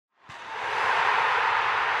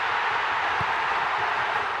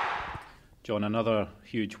John, another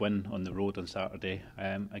huge win on the road on Saturday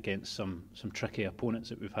against some tricky opponents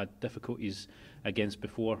that we've had difficulties against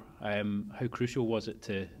before. How crucial was it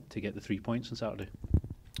to get the 3 points on Saturday?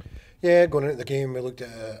 Yeah, going into the game, we looked at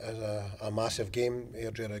it as a massive game.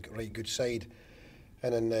 Airdrie had a right good side,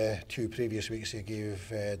 and in the 2 previous weeks they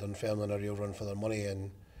gave Dunfermline a real run for their money. And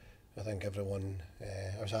I think everyone,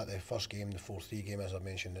 I was at the first game, the 4-3 game, as I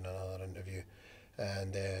mentioned in another interview,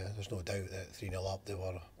 and there's no doubt that 3-0 up, they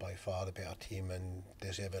were by far the better team and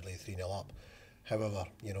deservedly 3-0 up. However,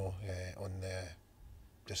 on the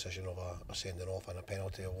decision of a sending off and a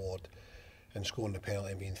penalty award, and scoring the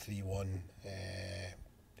penalty and being 3-1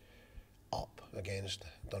 up against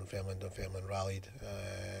Dunfermline. Dunfermline rallied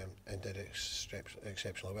and did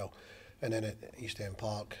exceptionally well. And then at East End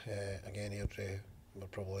Park, again, Airdrie were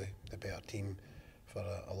probably the better team for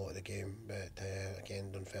a lot of the game, but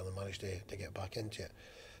again, Dunfermline managed to get back into it.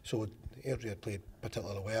 So Airdrie had played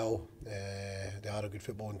particularly well. They are a good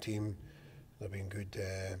footballing team. They've been good.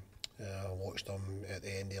 I watched them at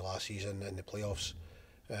the end of last season in the playoffs,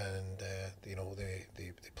 and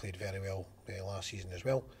they played very well last season as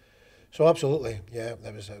well. So absolutely, yeah,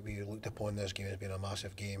 we looked upon this game as being a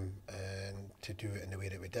massive game, and to do it in the way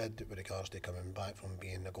that we did, with regards to coming back from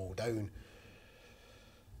being a goal down,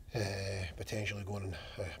 potentially going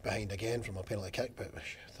behind again from a penalty kick, but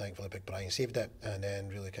thankfully Big Brian saved it, and then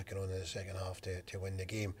really kicking on in the second half to win the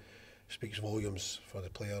game, speaks volumes for the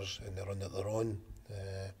players and the run that they're on.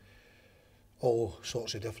 All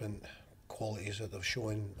sorts of different qualities that they've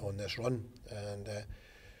shown on this run, and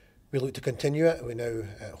we look to continue it. We're now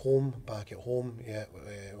back at home. Yeah,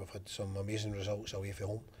 we've had some amazing results away from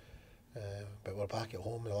home, but we're back at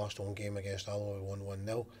home. The last home game against Alloa, we won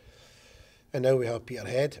 1-0. And now we have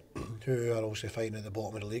Peterhead, who are also fighting at the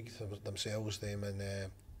bottom of the league themselves, them and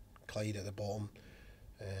Clyde at the bottom.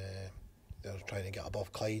 They're trying to get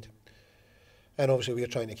above Clyde. And obviously we're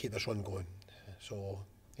trying to keep this run going. So,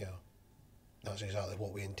 yeah, that's exactly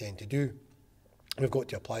what we intend to do. We've got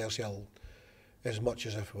to apply ourselves as much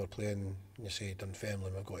as if we were playing,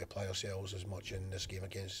 Dunfermline. We've got to apply ourselves as much in this game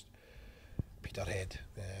against Peterhead.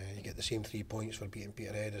 You get the same 3 points for beating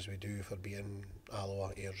Peterhead as we do for beating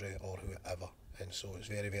Alloa, Airdrie or whoever, and so it's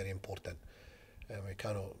very, very important. We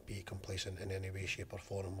cannot be complacent in any way, shape or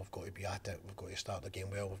form. We've got to be at it. We've got to start the game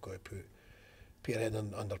well. We've got to put Peterhead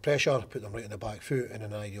under pressure, put them right on the back foot. In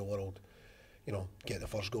an ideal world, get the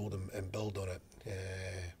first goal and build on it.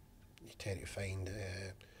 You tend to find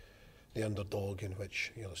the underdog, in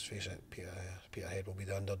which, let's face it, Peterhead will be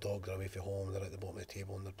the underdog. They're away from home, they're at the bottom of the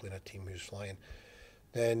table, and they're playing a team who's flying.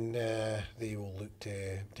 Then they will look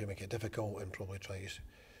to make it difficult and probably try to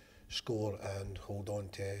score and hold on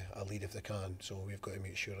to a lead if they can. So we've got to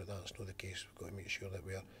make sure that that's not the case. We've got to make sure that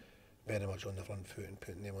we're very much on the front foot and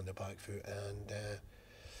putting them on the back foot, and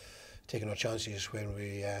taking our chances when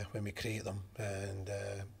we create them, and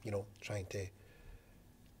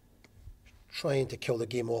trying to kill the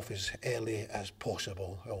game off as early as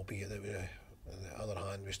possible, albeit that on the other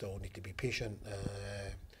hand, we still need to be patient,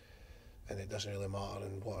 and it doesn't really matter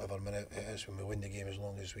in whatever minute it is when we win the game, as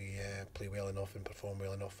long as we play well enough and perform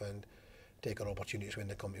well enough and take our opportunities when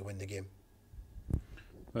they come to win the game.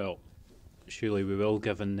 Well, surely we will,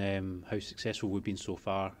 given how successful we've been so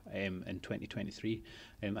far in 2023.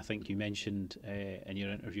 I think you mentioned in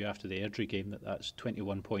your interview after the Airdrie game that's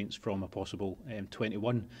 21 points from a possible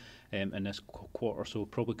 21 in this quarter, so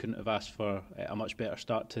probably couldn't have asked for a much better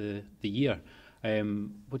start to the year.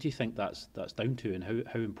 What do you think that's down to, and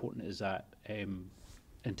how important is that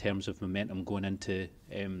in terms of momentum going into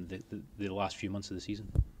the last few months of the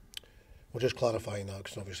season? Well, just clarifying that,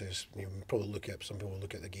 because obviously some people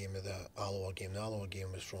look at the game of the Alloa game. The Alloa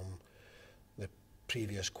game was from the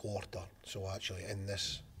previous quarter, so actually in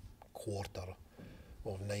this quarter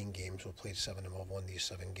of 9 games, we've played 7 and we've won these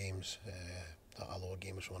 7 games. That Alloa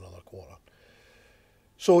game was from another quarter.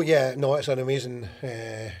 So yeah, no, it's an amazing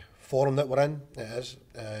form that we're in. It is.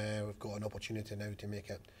 We've got an opportunity now to make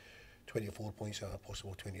it 24 points out of a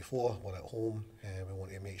possible 24. We're at home. We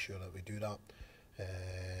want to make sure that we do that.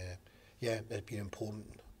 It's been important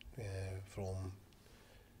from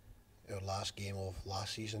our last game of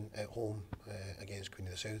last season at home against Queen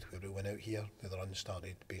of the South, where we went out here. The run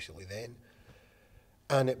started basically then,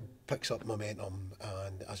 and it picks up momentum.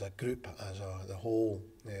 And as a group, the whole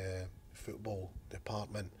football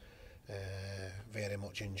department, very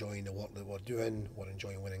much enjoying the work that we're doing. We're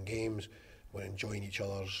enjoying winning games. We're enjoying each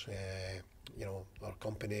other's, our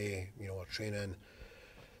company, our training.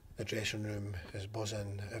 The dressing room is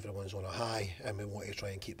buzzing, everyone's on a high, and we want to try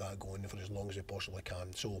and keep that going for as long as we possibly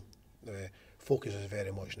can. So the focus is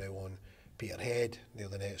very much now on Peterhead. They're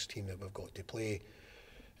the next team that we've got to play.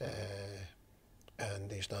 and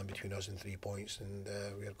they stand between us and 3 points, and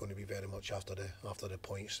we are going to be very much after the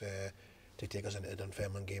points to take us into the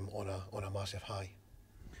Dunfermline game on a massive high.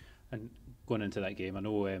 And going into that game, I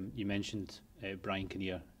know you mentioned Brian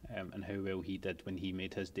Kinnear and how well he did when he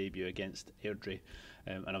made his debut against Airdrie.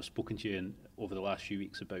 And I've spoken to you over the last few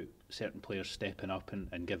weeks about certain players stepping up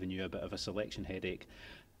and giving you a bit of a selection headache.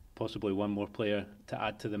 Possibly one more player to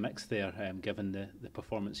add to the mix there, given the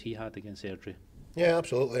performance he had against Airdrie. Yeah,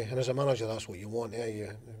 absolutely. And as a manager, that's what you want.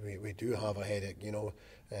 We do have a headache,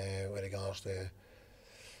 with regards to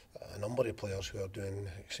a number of players who are doing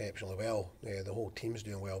exceptionally well. The whole team's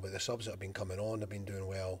doing well, but the subs that have been coming on have been doing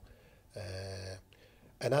well.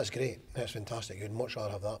 And that's great. That's fantastic. You'd much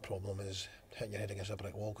rather have that problem as hitting your head against a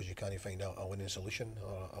brick wall because you can't find out a winning solution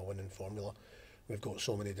or a winning formula. We've got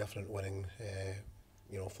so many different winning,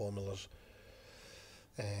 formulas.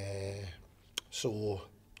 So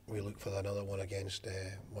we look for another one against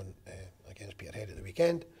Peterhead at the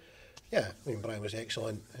weekend. Yeah, I mean, Brian was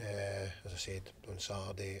excellent, as I said, on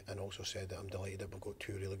Saturday, and also said that I'm delighted that we've got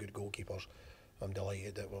two really good goalkeepers. I'm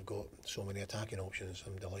delighted that we've got so many attacking options.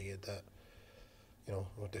 I'm delighted that,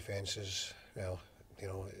 our defence is,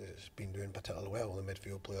 it's been doing particularly well. The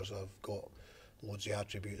midfield players have got loads of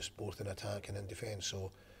attributes, both in attack and in defence,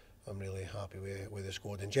 so I'm really happy with the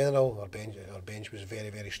squad in general. Our bench was very,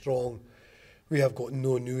 very strong. We have got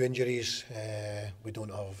no new injuries. We don't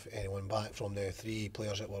have anyone back from the three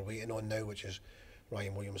players that we're waiting on now, which is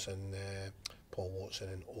Ryan Williamson, Paul Watson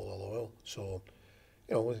and Ola Lowell. So,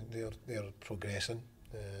 they're progressing.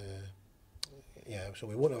 So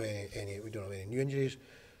we won't have we don't have any new injuries,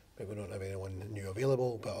 but we don't have anyone new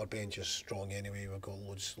available. But our bench is strong anyway. We've got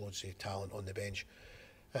loads of talent on the bench.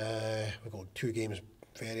 We've got two games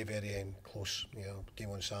very, very close. Game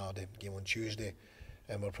on Saturday, game on Tuesday.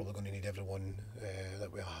 And we're probably going to need everyone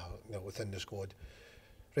that we have within the squad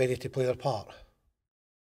ready to play their part.